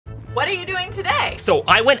What are you doing today? So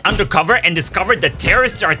I went undercover and discovered that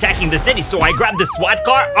terrorists are attacking the city, so I grabbed the SWAT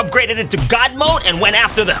car, upgraded it to God mode, and went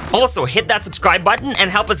after them. Also, hit that subscribe button and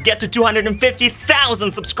help us get to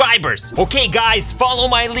 250,000 subscribers. Okay, guys, follow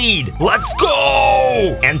my lead. Let's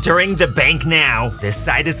go! Entering the bank now. This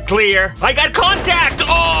side is clear. I got contact!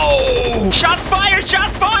 Oh! Shots fired!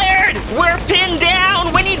 Shots fired! We're pinned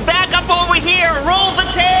down! We need backup over here! Roll the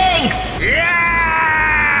tanks! Yeah!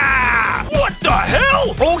 What the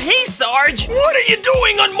hell? Oh, hey, Sarge! What are you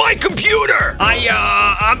doing on my computer?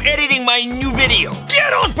 I'm editing my new video.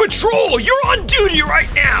 Get on patrol! You're on duty right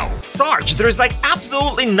now! Sarge, there's like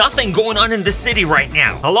absolutely nothing going on in the city right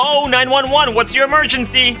now. Hello, 911, what's your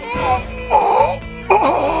emergency?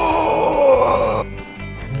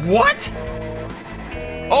 What?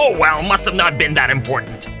 Oh, well, must have not been that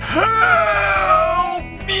important. Help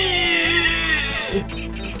me!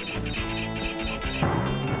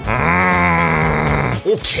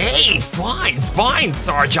 Okay, fine,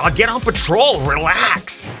 Sarge. I'll get on patrol.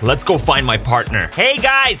 Relax. Let's go find my partner. Hey,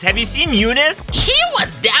 guys, have you seen Eunice? He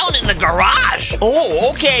was down in the garage. Oh,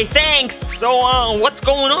 okay, thanks. So, what's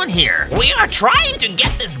going on here? We are trying to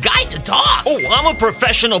get this guy to talk. Oh, I'm a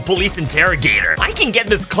professional police interrogator. I can get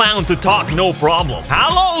this clown to talk, no problem.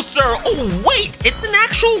 Hello, sir. Oh, wait, it's an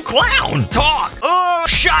actual clown. Talk.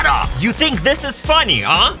 Shut up. You think this is funny,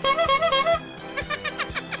 huh?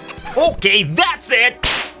 Okay, that's it!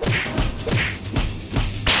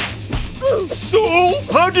 So,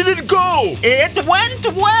 how did it go? It went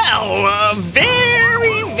well,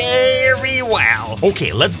 very well.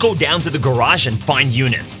 Okay, let's go down to the garage and find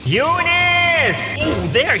Eunice. Eunice! Oh,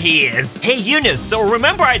 there he is. Hey, Eunice, so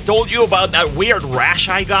remember I told you about that weird rash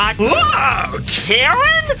I got? Oh,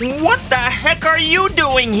 Karen? What the heck are you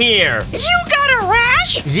doing here? You got a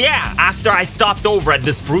rash? Yeah, after I stopped over at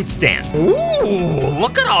this fruit stand. Ooh,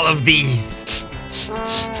 look at all of these.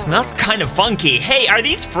 Smells kind of funky. Hey, are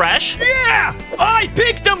these fresh? Yeah, I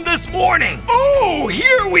picked them this morning. Oh,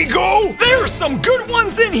 here we go. There's some good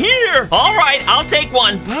ones in here. All right, I'll take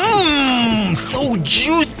one. Mmm, so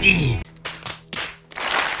juicy.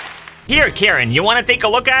 Here, Karen, you want to take a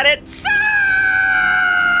look at it?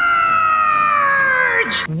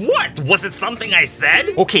 What? Was it something I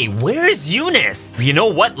said? Okay, where's Eunice? You know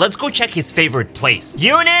what? Let's go check his favorite place.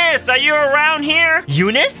 Eunice, are you around here?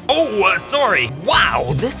 Eunice? Oh, sorry.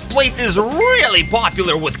 Wow, this place is really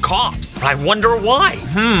popular with cops. I wonder why.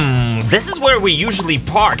 This is where we usually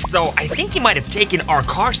park, so I think he might have taken our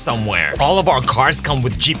car somewhere. All of our cars come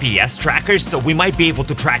with GPS trackers, so we might be able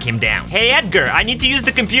to track him down. Hey, Edgar, I need to use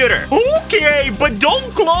the computer. Okay, but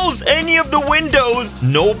don't close any of the windows.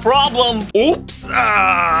 No problem. Oops.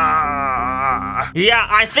 Yeah,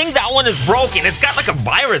 I think that one is broken. It's got like a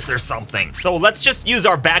virus or something. So let's just use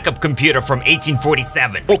our backup computer from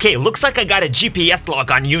 1847. Okay, looks like I got a GPS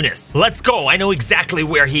log on Eunice. Let's go. I know exactly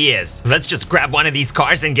where he is. Let's just grab one of these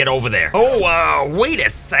cars and get over there. Oh, wait a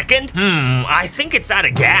second. I think it's out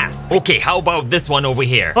of gas. Okay, how about this one over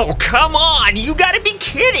here? Oh, come on. You gotta be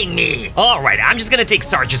kidding me. All right, I'm just gonna take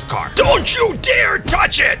Sarge's car. Don't you dare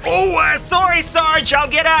touch it. Oh, sorry, Sarge. I'll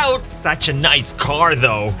get out. Such a nice car,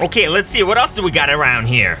 though. Okay, let's see. What else do we got around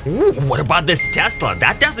here? Ooh, what about this Tesla?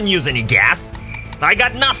 That doesn't use any gas. I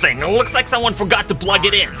got nothing. It looks like someone forgot to plug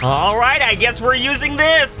it in. All right, I guess we're using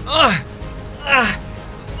this.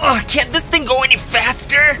 Can't this thing go any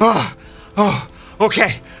faster?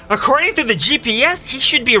 Okay. According to the GPS, he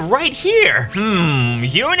should be right here.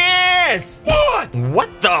 Eunice! What?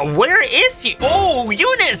 What the? Where is he? Oh,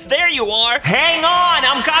 Eunice, there you are. Hang on,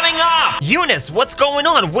 I'm coming up. Eunice, what's going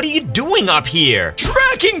on? What are you doing up here?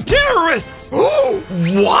 Tracking terrorists!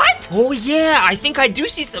 What? Oh yeah, I think I do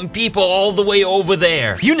see some people all the way over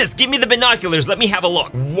there. Eunice, give me the binoculars. Let me have a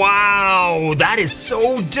look. Wow, that is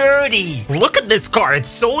so dirty. Look at this car. It's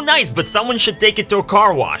so nice, but someone should take it to a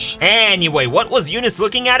car wash. Anyway, what was Eunice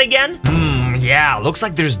looking at again? Yeah, looks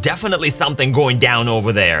like there's definitely something going down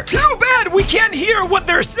over there. Too bad we can't hear what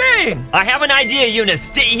they're saying. I have an idea, Eunice.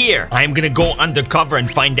 Stay here. I'm gonna go undercover and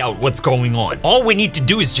find out what's going on. All we need to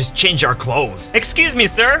do is just change our clothes. Excuse me,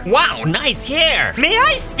 sir. Wow, nice hair. May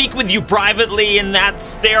I speak with you privately in that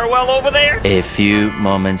stairwell over there? A few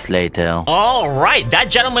moments later. All right, that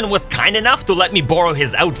gentleman was kind enough to let me borrow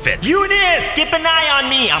his outfit. Eunice, keep an eye on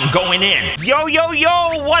me. I'm going in. Yo,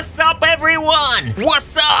 what's up, everyone?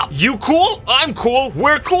 What's up? You cool? I'm cool.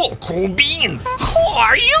 We're cool. Cool beans. Who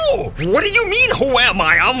are you? What do you mean, who am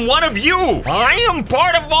I? I'm one of you. I am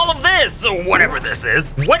part of all of this, so whatever this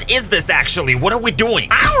is. What is this actually? What are we doing?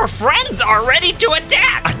 Our friends are ready to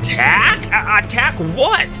attack. Attack? Attack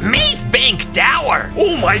what? Maze Bank Tower.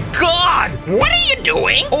 Oh my god. What are you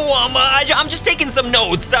doing? Oh, I'm just taking some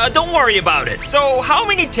notes. Don't worry about it. So, how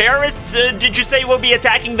many terrorists did you say will be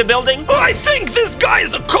attacking the building? I think this guy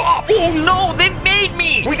is a cop. Oh no, they've made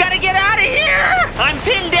me. We gotta get out of here. I'm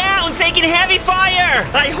pinned down, taking heavy fire.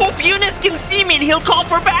 I hope Eunice can see me and he'll call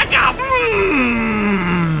for backup.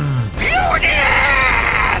 Eunice!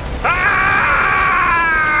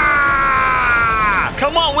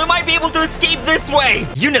 Come on, we might be able to escape this way.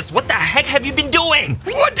 Eunice, what the heck have you been doing?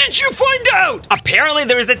 What did you find out? Apparently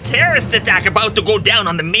there is a terrorist attack about to go down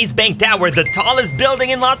on the Maze Bank Tower, the tallest building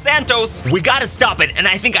in Los Santos. We gotta stop it, and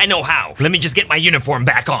I think I know how. Let me just get my uniform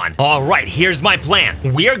back on. All right, here's my plan.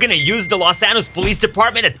 We are gonna use the Los Santos Police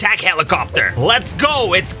Department attack helicopter. Let's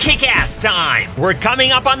go, it's kick-ass time. We're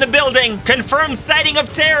coming up on the building. Confirmed sighting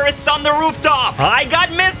of terrorists on the rooftop. I got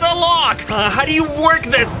missile lock. How do you work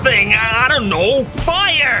this thing? I don't know.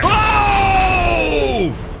 Fire!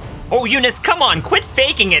 Oh! Oh, Eunice, come on, quit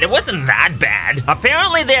faking it. It wasn't that bad.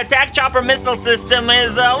 Apparently, the attack chopper missile system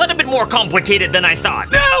is a little bit more complicated than I thought.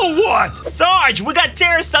 Now what? Sarge, we got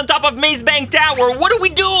terrorists on top of Maze Bank Tower. What do we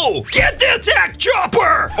do? Get the attack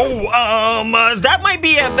chopper! Oh, that might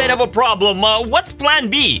be a bit of a problem. What's plan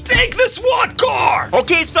B? Take the SWAT car!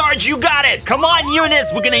 Okay, Sarge, you got it. Come on, Eunice,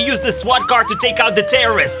 we're gonna use the SWAT car to take out the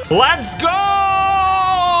terrorists. Let's go!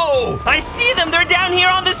 I see them, they're down here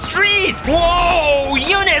on the street. Whoa,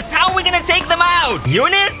 Eunice, how are we gonna take them out?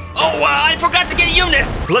 Eunice? Oh, I forgot to get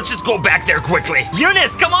Eunice. Let's just go back there quickly.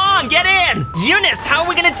 Eunice, come on, get in. Eunice, how are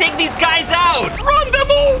we gonna take these guys out? Run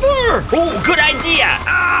them over. Oh, good idea.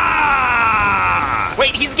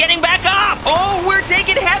 Wait, he's getting back up. Oh, we're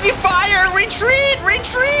taking heavy fire. Retreat,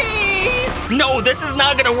 retreat. No, this is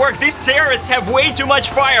not gonna work. These terrorists have way too much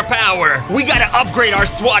firepower. We gotta upgrade our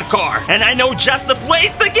SWAT car. And I know just the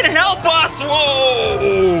place that can help us.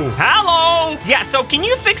 Whoa. Hello. Yeah, so can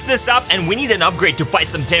you fix this up? And we need an upgrade to fight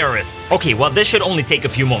some terrorists. Okay, well, this should only take a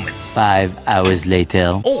few moments. 5 hours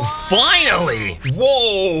later. Oh, finally.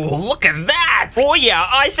 Whoa, look at that. Oh, yeah,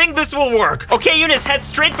 I think this will work. Okay, Eunice, head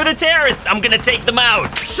straight for the terrorists. I'm gonna take them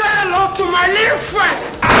out. Say hello to my little friend.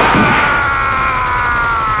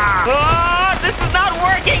 This is not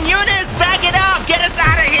working. Eunice, back it up. Get us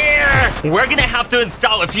out of here. We're gonna have to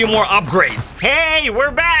install a few more upgrades. Hey,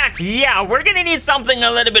 we're back. Yeah, we're gonna need something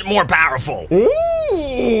a little bit more powerful.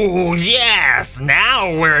 Ooh, yes.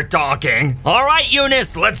 Now we're talking. All right,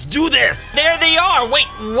 Eunice, let's do this. There they are. Wait,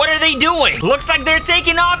 what are they doing? Looks like they're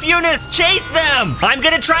taking off, Eunice. Chase them. I'm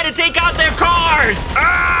gonna try to take out their cars.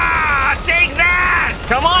 Take that.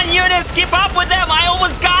 Come on, Eunice, keep up with them. I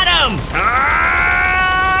almost got them.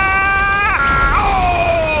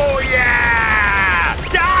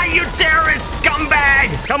 You terrorist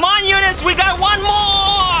scumbag! Come on, Eunice, we got one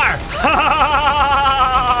more!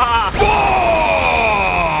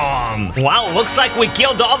 Boom! Well, looks like we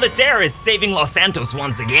killed all the terrorists, saving Los Santos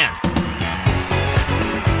once again.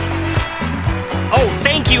 Oh,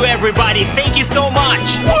 thank you, everybody. Thank you so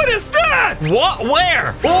much. What is that? What?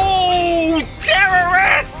 Where? Oh,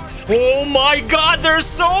 terrorists! Oh my god, there's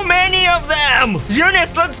so many of them!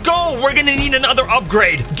 Eunice, let's go! We're gonna need another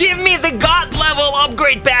upgrade. Give me the God level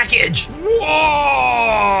upgrade package! Whoa!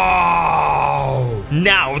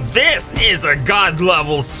 Now this is a God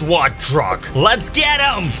level SWAT truck. Let's get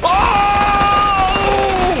them!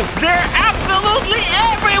 Oh! They're absolutely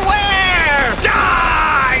everywhere!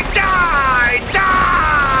 Die! Die!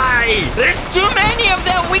 Die! There's too many of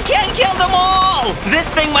them! We can't kill them all! This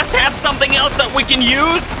thing must have something else that we can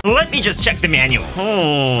use. Let me just check the manual.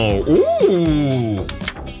 Oh, ooh.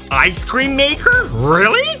 Ice cream maker?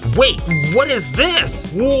 Really? Wait, what is this?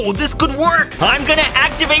 Whoa, this could work. I'm gonna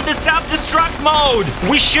activate the self-destruct mode.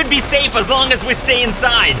 We should be safe as long as we stay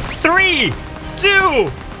inside. 3, 2,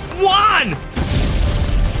 1.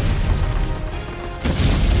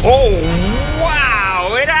 Oh,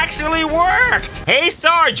 wow, it actually worked. Hey,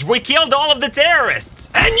 Sarge, we killed all of the terrorists.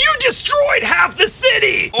 And you destroyed half the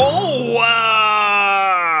city. Oh,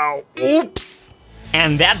 wow. Oops.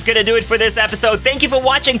 And that's gonna do it for this episode. Thank you for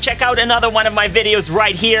watching. Check out another one of my videos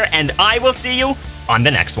right here, and I will see you on the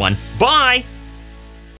next one. Bye.